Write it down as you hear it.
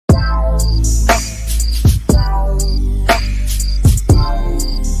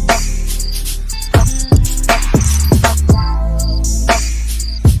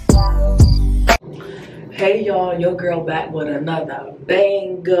your girl back with another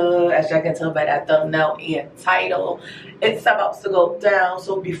banger. As y'all can tell by that thumbnail and title, it's about to go down.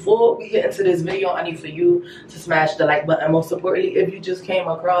 So before we get into this video, I need for you to smash the like button. Most importantly, if you just came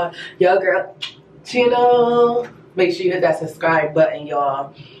across your girl channel, make sure you hit that subscribe button,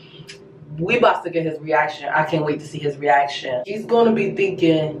 y'all. We about to get his reaction. I can't wait to see his reaction. He's gonna be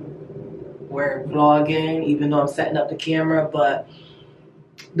thinking we're vlogging, even though I'm setting up the camera, but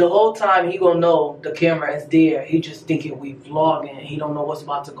the whole time he gonna know the camera is there. He just thinking we vlogging. He don't know what's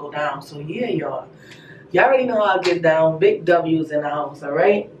about to go down. So yeah, y'all already know how I get down. Big W's in the house, all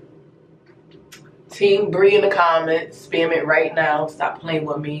right? Team Bree in the comments. Spam it right now. Stop playing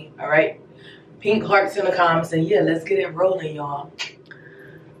with me, all right? Pink hearts in the comments. And yeah, let's get it rolling, y'all.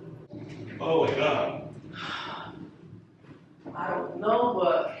 Oh my God. I don't know,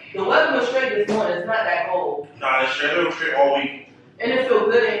 but the weather was straight this morning. It's not that cold. Nah, it's straight. It was straight all week. And it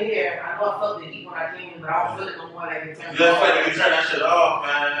feels good in here. I know I felt the heat when I came in, but I don't feel it no more like it turned Yeah, it's like you turn that shit off,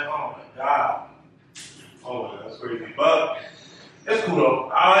 man. Oh my God. Oh my God, that's crazy. But it's cool though.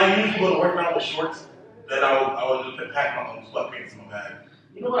 I usually go to work now with shorts. Then I would just pack my sweatpants in my bag.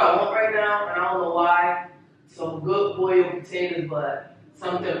 You know what I want right now, and I don't know why. Some good boiled potatoes, but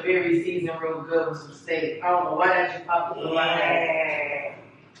something very seasoned real good with some steak. I don't know why that just popped up in my head.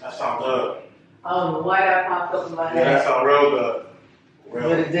 That sounds good. I don't know why that popped up in my head. Yeah, that sounds real good.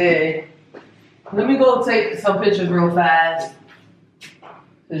 But it did. Let me go take some pictures real fast.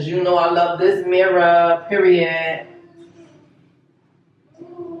 Because you know I love this mirror, period.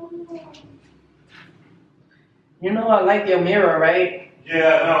 You know I like your mirror, right?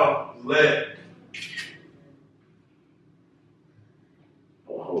 Yeah, no, lit.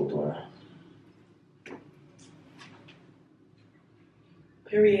 Oh, hold on.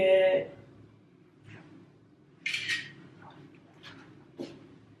 Period.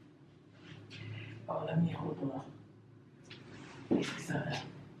 Oh, let me hold on. Let me see something.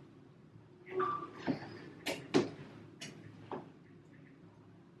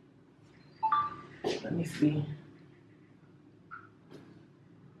 Let me see.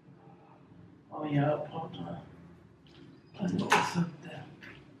 Oh yeah, hold on. Let's know what's up there.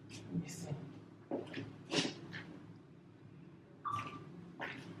 Let me see.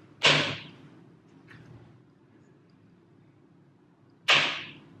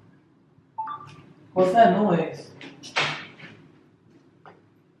 What's that noise?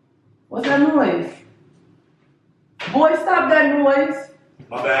 What's that noise? Boy, stop that noise.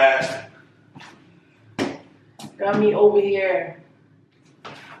 My bad. Got me over here.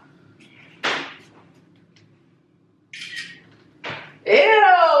 Ew!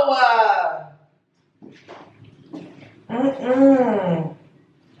 What?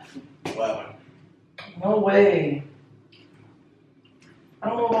 No way. I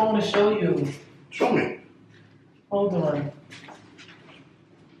don't know what I want to show you. Show me. Hold on.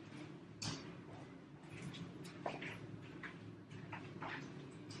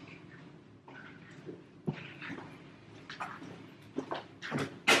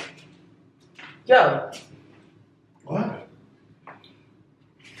 Yo. What?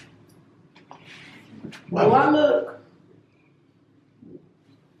 Do I look?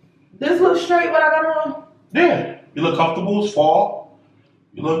 This looks straight what I got on? Yeah. You look comfortable. It's fall.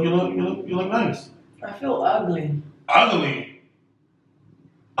 You look nice. I feel ugly. Ugly.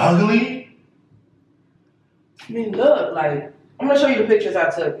 Ugly? I mean, look, like, I'm gonna show you the pictures I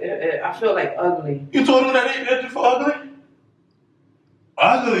took. I feel like ugly. You told him that you feel ugly?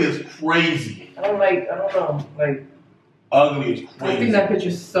 Ugly is crazy. I don't know, like. Ugly is crazy. I think that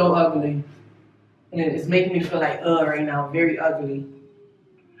picture's so ugly. And it's making me feel like, right now, very ugly.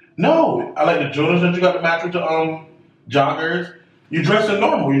 No, I like the Jordans that you got to match with the joggers. You dress in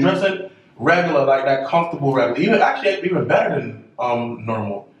normal. You dress in regular, like that comfortable regular. Even better than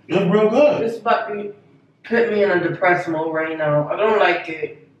normal. You look real good. This about to put me in a depressed mode right now. I don't like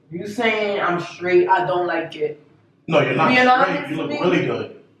it. You saying I'm straight, I don't like it. No, you're not straight. You look really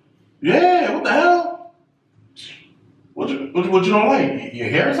good. Yeah, what the hell? What you don't like? Your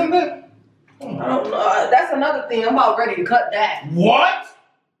hair or something? I don't know. That's another thing. I'm about ready to cut that. What?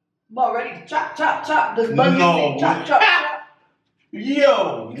 I'm about ready to chop. This bungee thing. Chop.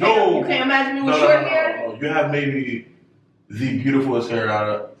 Yo, no. You can't imagine me with short hair? No. You have maybe the beautifulest hair out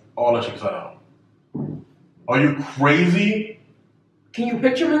of all the chicks I know. Are you crazy? Can you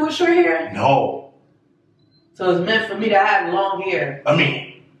picture me with short hair? No. So it's meant for me to have long hair. I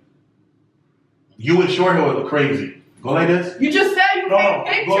mean, you with short hair would look crazy. Go like this. You just said you can't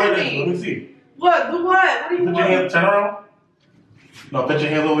picture go like me. this. Let me see. What? Do what? What do you Put want? your hands, turn around. No, put your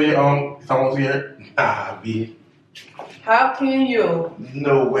hands over your someone's here. Nah, B. How can you?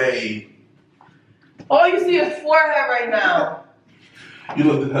 No way. All you see is forehead right now. You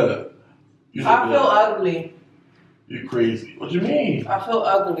look good. You look I feel good. ugly. You're crazy. What you mean? I feel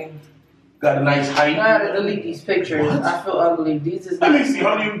ugly. Got a nice height. I gotta delete these pictures. What? I feel ugly. These is. Let me see.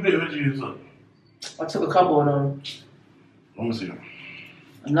 How many pictures you took? I took a couple of them. Let me see.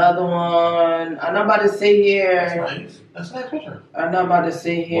 Another one. I'm not about to sit here. That's nice. That's a nice picture. I'm not about to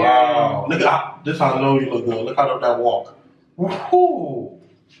sit here. Wow. Look at this. How I know you look good. Look how that walk. Ooh.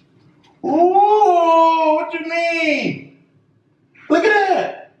 Ooh. What you mean? Look at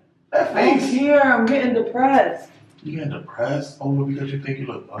that. That I don't face. care. I'm getting depressed. You getting depressed over because you think you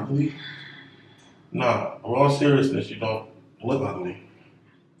look ugly? Nah. In all seriousness, you don't look ugly.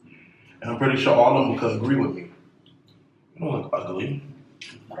 And I'm pretty sure all of them could agree with me. You don't look ugly.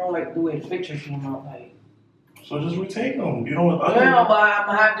 I don't like the way the picture came out. Like, So just retake them. You don't look ugly. yeah, but I'm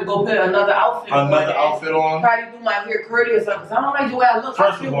gonna have to go put another outfit on. Another outfit on. Probably do my hair curly or something. 'Cause I don't like the way I look. I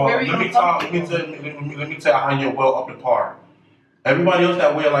First feel of all, very let me uncomfortable. tell you how you're well up to par. Everybody else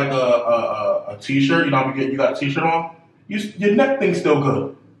that wear like a t-shirt, you know, you got a t-shirt on, your neck thing's still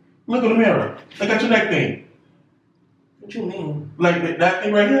good. Look in the mirror. Look at your neck thing. What you mean? Like that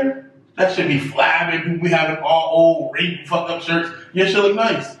thing right here, that should be flabbing. People be having all old, raped, fucked up shirts. Your shit look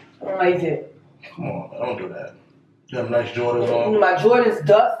nice. I don't like it. Come on, man, don't do that. You have nice Jordans on. My Jordan's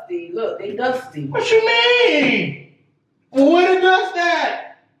dusty. Look, they dusty. What you mean? Where the dust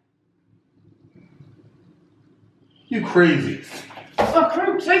at? You crazy. I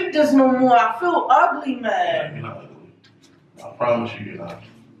can't take this no more. I feel ugly, man. You're not ugly. I promise you, you're not.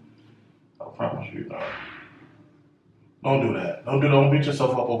 I promise you, you're not. Don't do that. Don't beat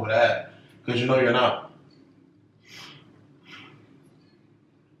yourself up over that, because you know you're not.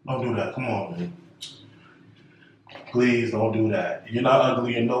 Don't do that. Come on, man. Please don't do that. You're not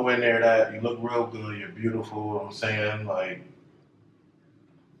ugly. You're nowhere near that. You look real good. You're beautiful. I'm saying, like,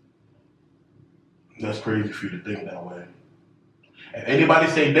 that's crazy for you to think that way. If anybody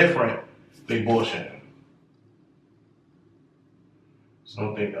say different, they bullshit. So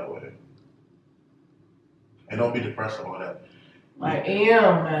don't think that way. And don't be depressed about that. I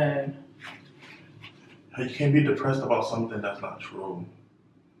am, man. You can't be depressed about something that's not true.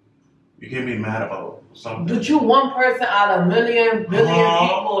 You can't be mad about something. But you one person out of billion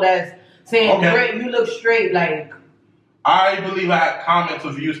people that's saying, Okay. great, you look straight. Like, I believe I had comments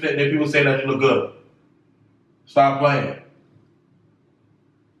of you that people say that you look good. Stop playing.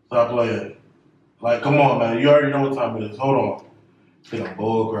 Stop playing. Like, come on, man. You already know what time it is. Hold on. I think I'm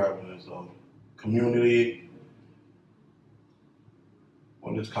bull grabbing this, though. Community.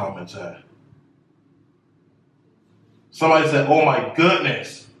 What this comments at? Somebody said, oh my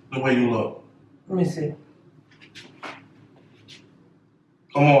goodness, the way you look. let me see.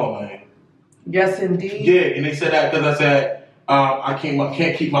 Come on, man. Yes, indeed. Yeah, and they said that because I said, I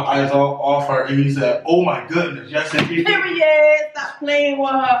can't keep my eyes off her. And he said, oh my goodness, yes indeed. Period. Stop playing with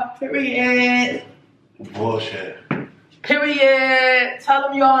her. Period. Bullshit. Period. Tell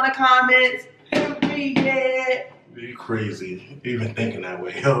them y'all in the comments. Period. You crazy. You even thinking that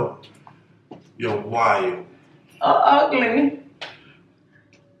way. Yo, wild. Ugly.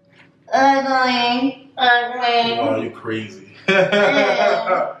 Ugly. Wow, you crazy.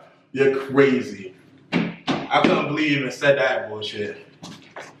 You're crazy. I couldn't believe you even said that bullshit.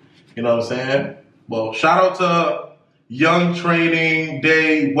 You know what I'm saying? Well, shout out to Young Training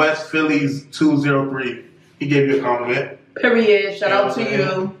Day West Phillies 203. He gave you a compliment. Period. Shout out to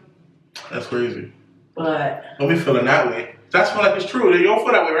you. That's crazy. But Don't be feeling that way. That's feel like it's true. You don't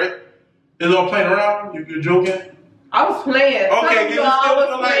feel that way, right? It's all playing around. You're joking. I was playing. Okay, you still I was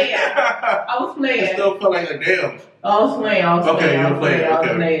feel playing. like I was you playing. still feel like a damn. I was playing. Okay, you were playing.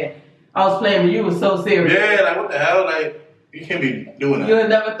 Okay. I was playing, but you were so serious. Yeah, like what the hell? Like you can't be doing that. You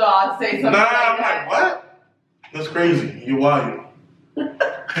never thought I'd say something Nah, like I'm that. like, what? That's crazy. You're wild.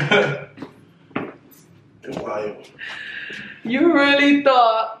 You're wild. You really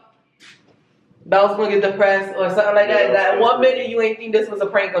thought that I was gonna get depressed or something like that? Yeah, That 1 minute you ain't think this was a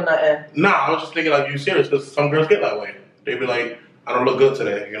prank or nothing. Nah, I was just thinking like you serious because some girls get that way. They be like, I don't look good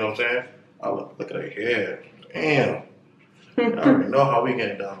today. You know what I'm saying? I look at her hair. Damn. I already know how we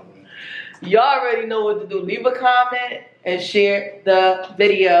get down. Y'all already know what to do. Leave a comment and share the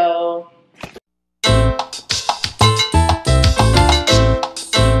video.